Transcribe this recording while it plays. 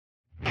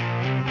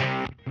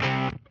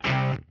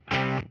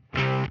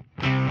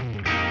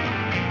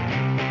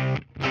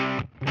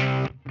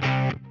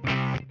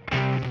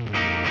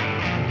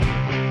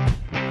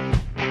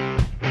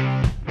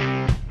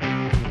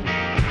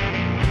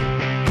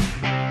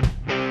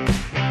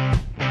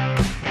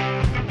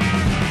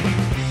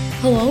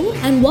Hello,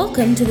 and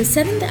welcome to the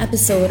 7th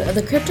episode of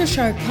the Crypto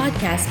Shark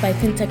podcast by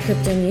FinTech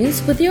Crypto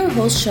News with your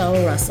host,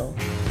 Cheryl Russell.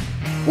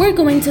 We're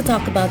going to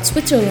talk about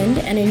Switzerland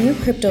and a new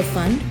crypto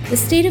fund, the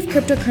state of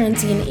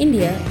cryptocurrency in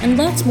India, and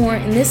lots more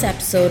in this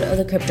episode of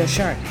the Crypto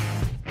Shark.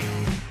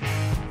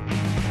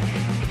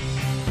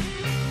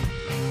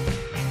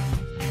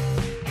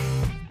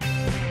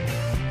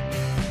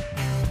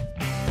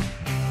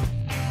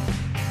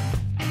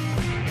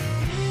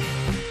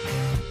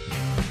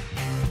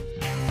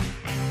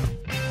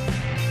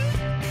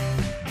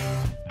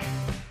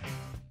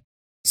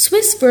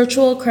 Swiss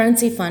virtual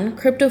currency fund,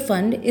 Crypto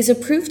Fund, is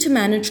approved to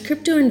manage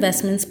crypto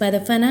investments by the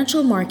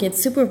Financial Market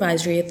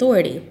Supervisory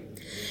Authority.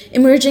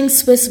 Emerging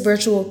Swiss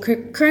virtual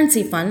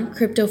currency fund,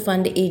 Crypto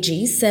Fund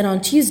AG, said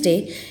on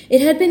Tuesday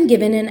it had been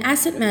given an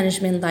asset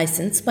management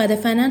license by the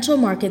Financial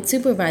Market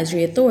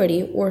Supervisory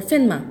Authority, or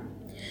FINMA.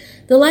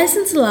 The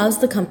license allows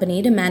the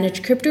company to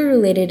manage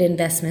crypto-related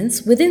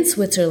investments within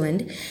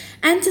Switzerland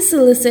and to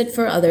solicit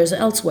for others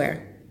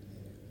elsewhere.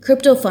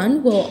 Crypto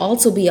Fund will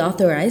also be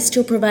authorized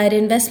to provide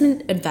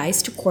investment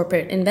advice to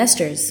corporate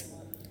investors.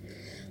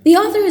 The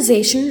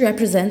authorization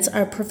represents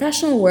our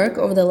professional work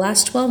over the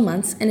last 12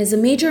 months and is a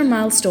major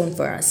milestone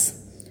for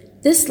us.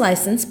 This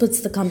license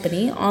puts the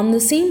company on the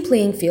same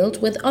playing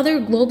field with other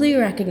globally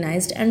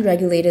recognized and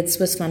regulated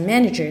Swiss fund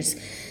managers,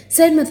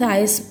 said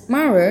Matthias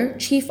Maurer,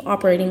 Chief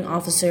Operating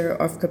Officer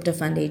of Crypto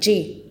Fund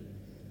AG.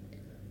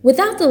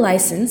 Without the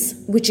license,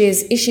 which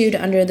is issued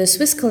under the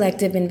Swiss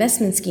Collective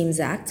Investment Schemes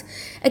Act,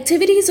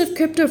 activities of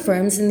crypto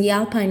firms in the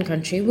Alpine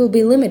country will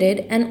be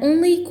limited and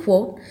only,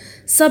 quote,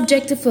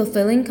 subject to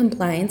fulfilling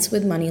compliance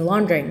with money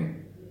laundering.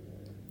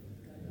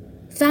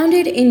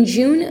 Founded in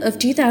June of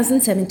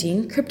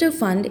 2017, Crypto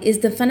Fund is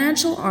the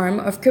financial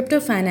arm of Crypto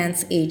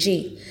Finance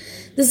AG.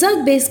 The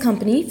Zug-based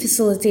company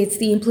facilitates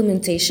the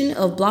implementation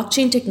of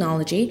blockchain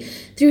technology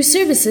through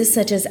services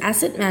such as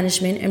asset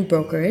management and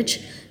brokerage,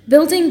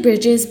 building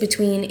bridges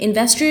between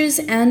investors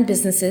and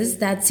businesses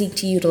that seek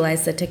to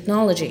utilize the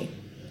technology.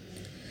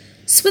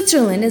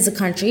 Switzerland as a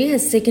country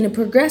has taken a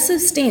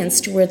progressive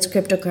stance towards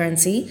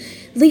cryptocurrency,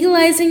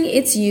 legalizing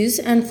its use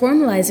and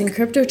formalizing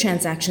crypto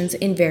transactions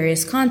in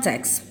various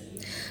contexts.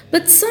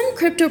 But some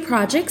crypto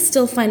projects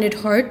still find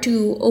it hard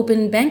to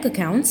open bank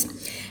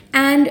accounts,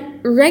 and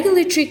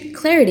regulatory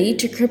clarity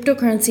to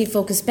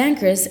cryptocurrency-focused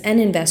bankers and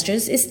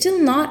investors is still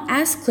not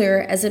as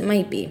clear as it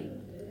might be.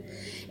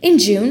 In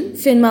June,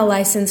 FINMA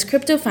licensed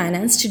Crypto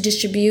Finance to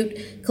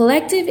distribute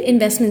collective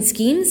investment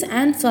schemes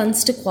and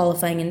funds to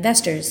qualifying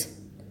investors.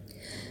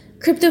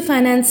 Crypto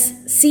Finance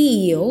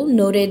CEO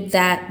noted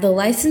that the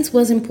license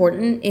was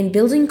important in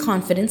building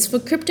confidence for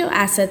crypto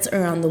assets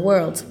around the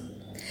world.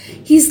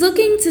 He's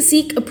looking to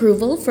seek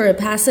approval for a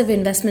passive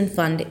investment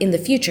fund in the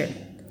future.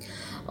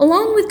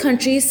 Along with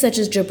countries such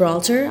as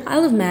Gibraltar,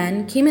 Isle of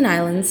Man, Cayman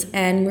Islands,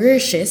 and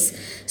Mauritius,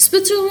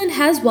 Switzerland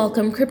has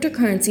welcomed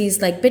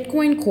cryptocurrencies like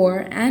Bitcoin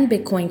Core and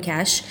Bitcoin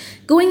Cash,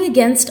 going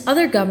against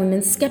other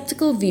governments'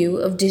 skeptical view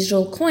of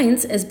digital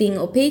coins as being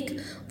opaque,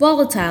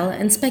 volatile,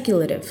 and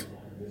speculative.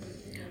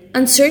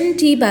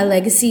 Uncertainty by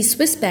legacy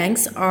Swiss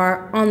banks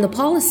are on the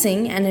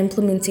policing and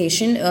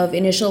implementation of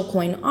initial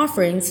coin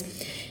offerings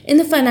in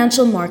the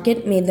financial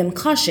market made them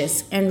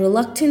cautious and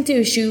reluctant to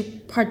issue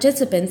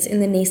participants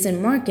in the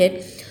nascent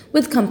market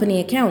with company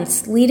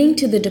accounts, leading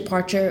to the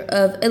departure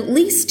of at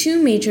least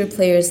two major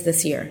players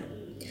this year.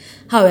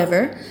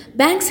 However,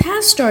 banks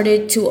have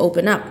started to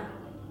open up.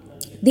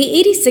 The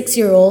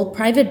 86-year-old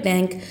private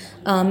bank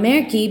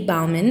Maerki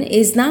Baumann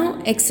is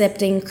now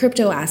accepting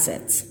crypto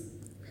assets.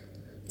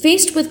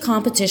 Faced with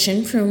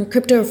competition from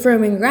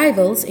crypto-affirming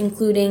rivals,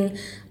 including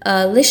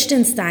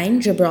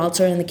Liechtenstein,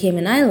 Gibraltar, and the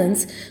Cayman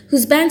Islands,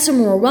 whose banks are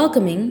more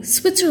welcoming,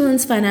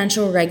 Switzerland's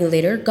financial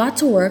regulator got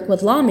to work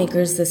with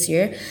lawmakers this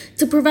year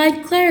to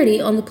provide clarity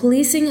on the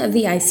policing of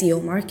the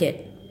ICO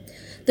market.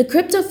 The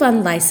Crypto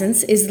Fund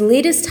license is the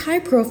latest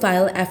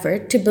high-profile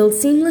effort to build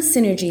seamless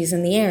synergies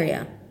in the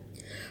area.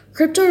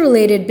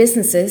 Crypto-related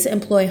businesses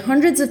employ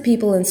hundreds of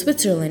people in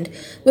Switzerland,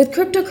 with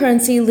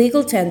cryptocurrency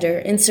legal tender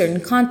in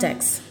certain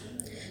contexts.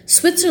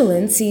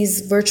 Switzerland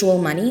sees virtual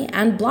money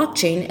and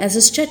blockchain as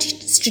a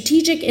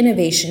strategic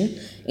innovation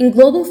in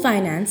global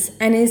finance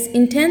and is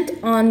intent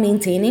on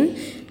maintaining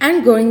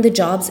and growing the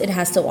jobs it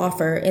has to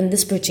offer in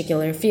this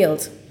particular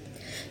field.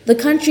 The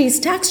country's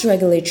tax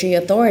regulatory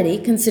authority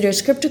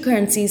considers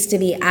cryptocurrencies to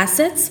be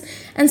assets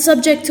and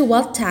subject to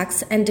wealth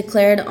tax and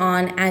declared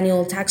on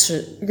annual tax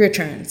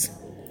returns.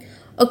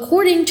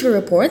 According to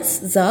reports,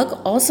 Zug,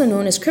 also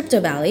known as Crypto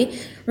Valley,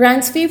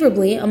 ranks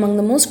favorably among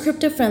the most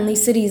crypto-friendly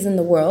cities in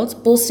the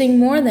world, boasting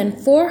more than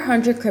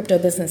 400 crypto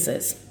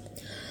businesses.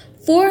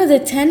 4 of the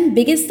 10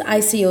 biggest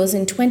ICOs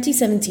in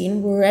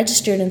 2017 were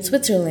registered in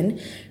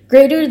Switzerland,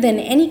 greater than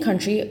any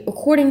country,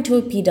 according to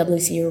a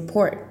PwC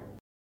report.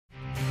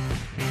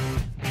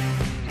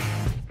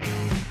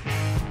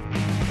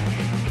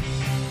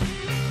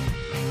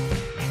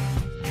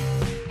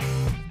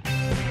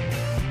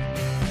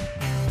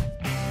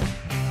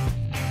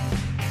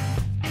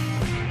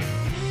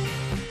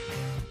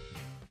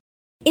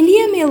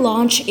 India may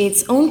launch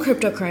its own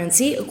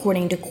cryptocurrency,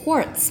 according to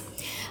Quartz.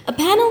 A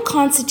panel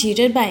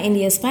constituted by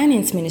India's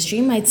Finance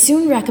Ministry might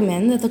soon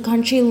recommend that the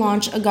country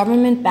launch a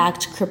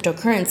government-backed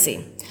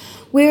cryptocurrency.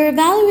 We are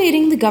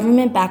evaluating the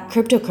government-backed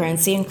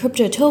cryptocurrency and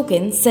crypto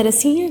tokens, said a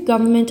senior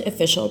government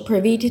official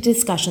privy to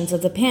discussions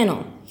of the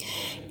panel.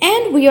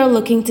 And we are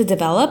looking to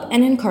develop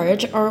and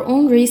encourage our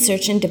own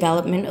research and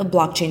development of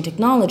blockchain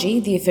technology,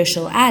 the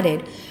official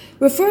added,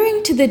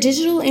 referring to the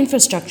digital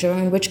infrastructure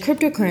on which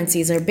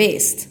cryptocurrencies are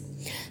based.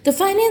 The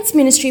Finance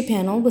Ministry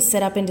panel was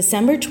set up in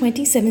December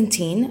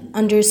 2017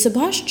 under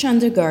Subhash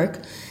Chandra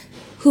Garg,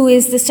 who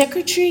is the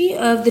Secretary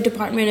of the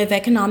Department of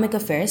Economic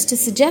Affairs, to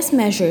suggest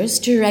measures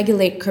to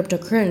regulate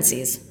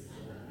cryptocurrencies.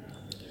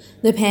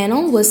 The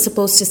panel was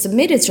supposed to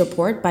submit its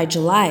report by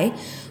July,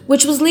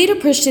 which was later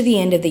pushed to the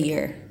end of the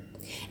year.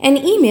 An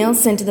email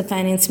sent to the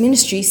Finance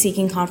Ministry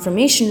seeking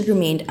confirmation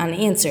remained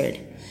unanswered.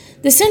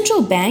 The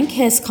central bank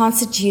has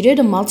constituted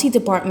a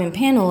multi-department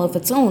panel of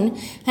its own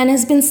and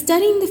has been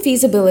studying the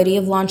feasibility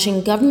of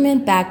launching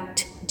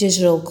government-backed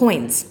digital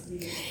coins.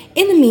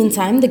 In the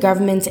meantime, the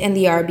government and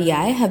the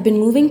RBI have been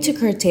moving to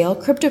curtail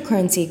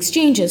cryptocurrency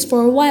exchanges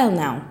for a while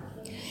now.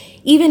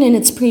 Even in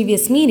its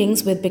previous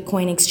meetings with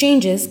Bitcoin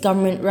exchanges,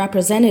 government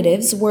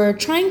representatives were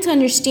trying to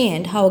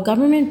understand how a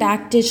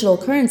government-backed digital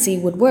currency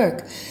would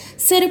work,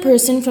 said a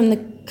person from the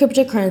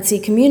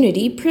cryptocurrency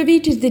community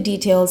privy to the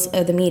details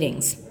of the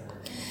meetings.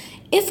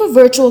 If a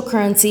virtual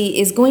currency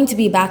is going to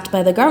be backed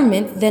by the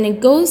government, then it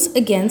goes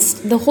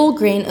against the whole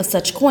grain of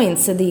such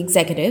coins, said the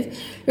executive,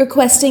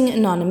 requesting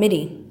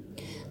anonymity.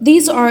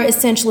 These are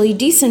essentially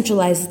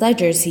decentralized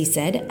ledgers, he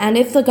said, and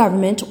if the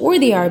government or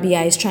the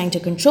RBI is trying to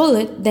control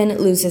it, then it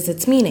loses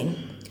its meaning.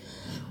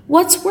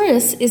 What's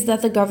worse is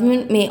that the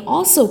government may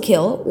also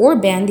kill or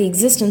ban the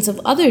existence of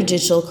other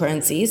digital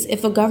currencies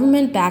if a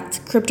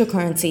government-backed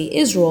cryptocurrency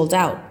is rolled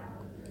out.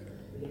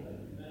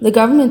 The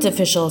government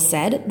official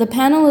said the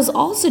panel is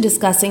also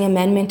discussing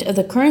amendment of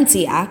the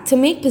Currency Act to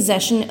make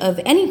possession of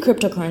any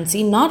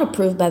cryptocurrency not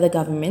approved by the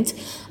government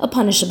a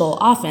punishable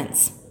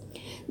offense.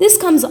 This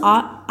comes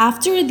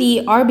after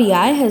the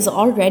RBI has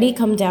already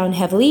come down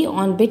heavily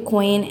on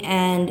Bitcoin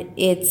and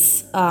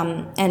its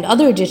and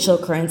other digital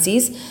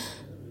currencies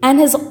and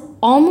has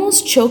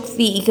almost choked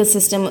the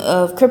ecosystem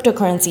of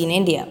cryptocurrency in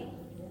India.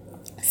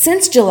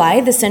 Since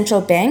July, the central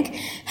bank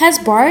has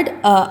barred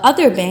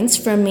other banks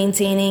from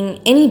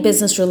maintaining any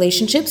business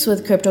relationships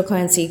with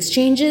cryptocurrency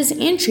exchanges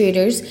and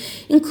traders,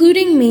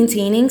 including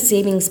maintaining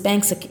savings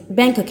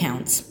bank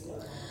accounts.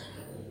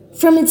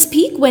 From its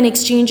peak, when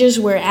exchanges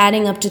were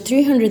adding up to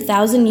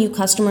 300,000 new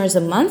customers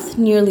a month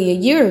nearly a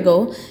year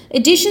ago,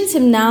 additions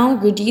have now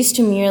reduced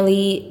to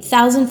merely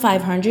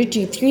 1,500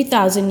 to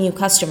 3,000 new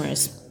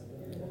customers.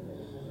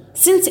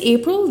 Since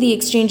April, the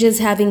exchanges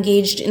have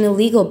engaged in a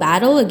legal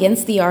battle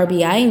against the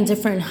RBI in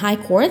different high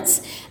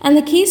courts, and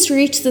the case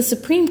reached the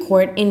Supreme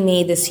Court in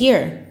May this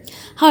year.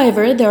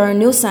 However, there are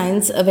no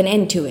signs of an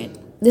end to it.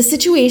 The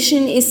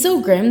situation is so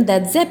grim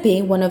that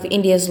Zeppay, one of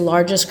India's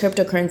largest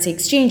cryptocurrency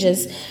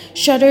exchanges,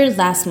 shuttered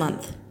last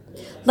month.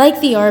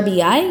 Like the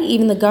RBI,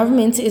 even the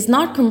government is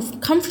not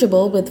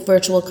comfortable with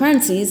virtual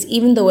currencies,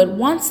 even though it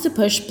wants to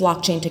push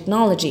blockchain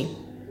technology.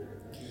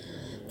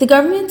 The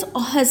government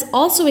has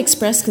also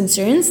expressed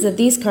concerns that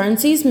these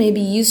currencies may be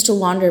used to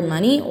launder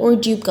money or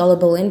dupe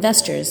gullible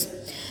investors.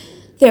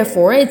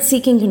 Therefore, it's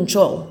seeking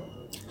control.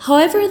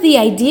 However, the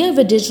idea of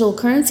a digital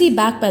currency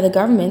backed by the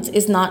government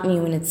is not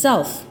new in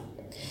itself.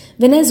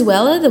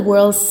 Venezuela, the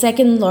world's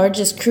second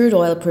largest crude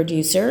oil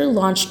producer,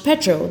 launched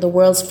Petro, the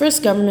world's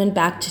first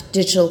government-backed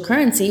digital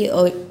currency,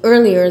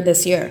 earlier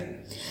this year.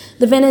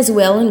 The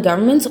Venezuelan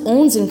government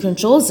owns and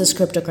controls this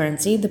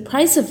cryptocurrency, the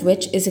price of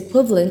which is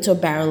equivalent to a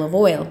barrel of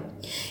oil.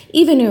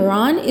 Even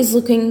Iran is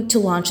looking to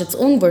launch its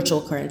own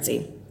virtual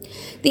currency.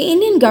 The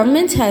Indian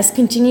government has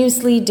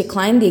continuously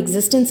declined the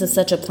existence of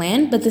such a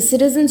plan, but the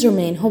citizens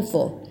remain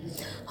hopeful.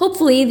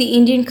 Hopefully, the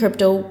Indian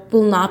crypto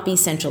will not be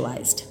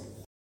centralized.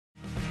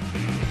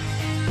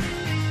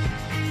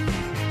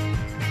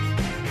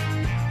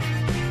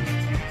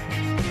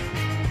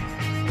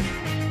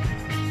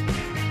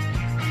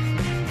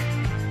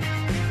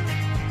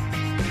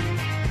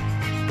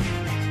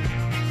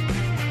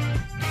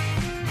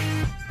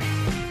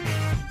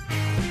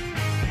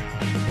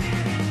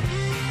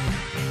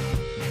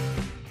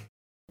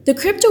 The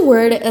crypto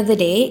word of the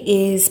day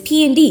is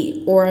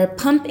P&D, or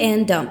pump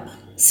and dump.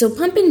 So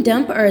pump and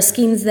dump are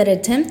schemes that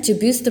attempt to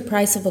boost the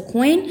price of a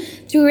coin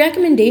through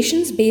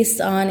recommendations based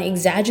on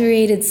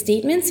exaggerated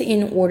statements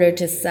in order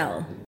to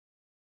sell.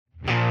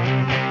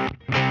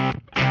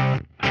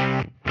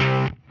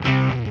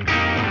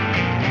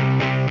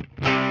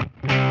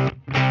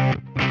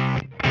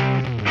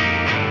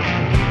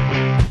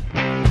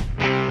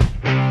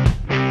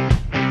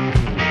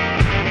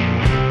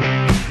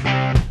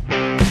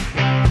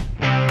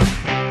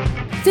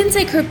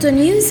 FinTech Crypto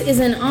News is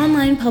an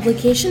online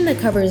publication that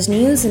covers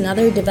news and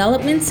other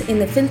developments in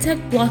the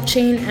fintech,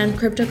 blockchain, and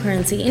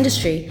cryptocurrency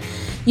industry.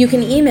 You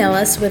can email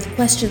us with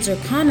questions or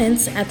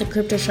comments at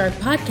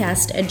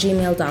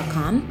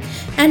thecryptosharkpodcast@gmail.com.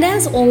 And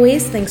as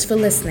always, thanks for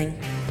listening.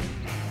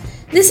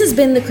 This has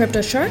been the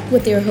Crypto Shark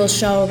with your host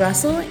Cheryl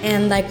Russell,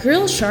 and like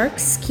real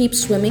sharks, keep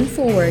swimming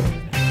forward.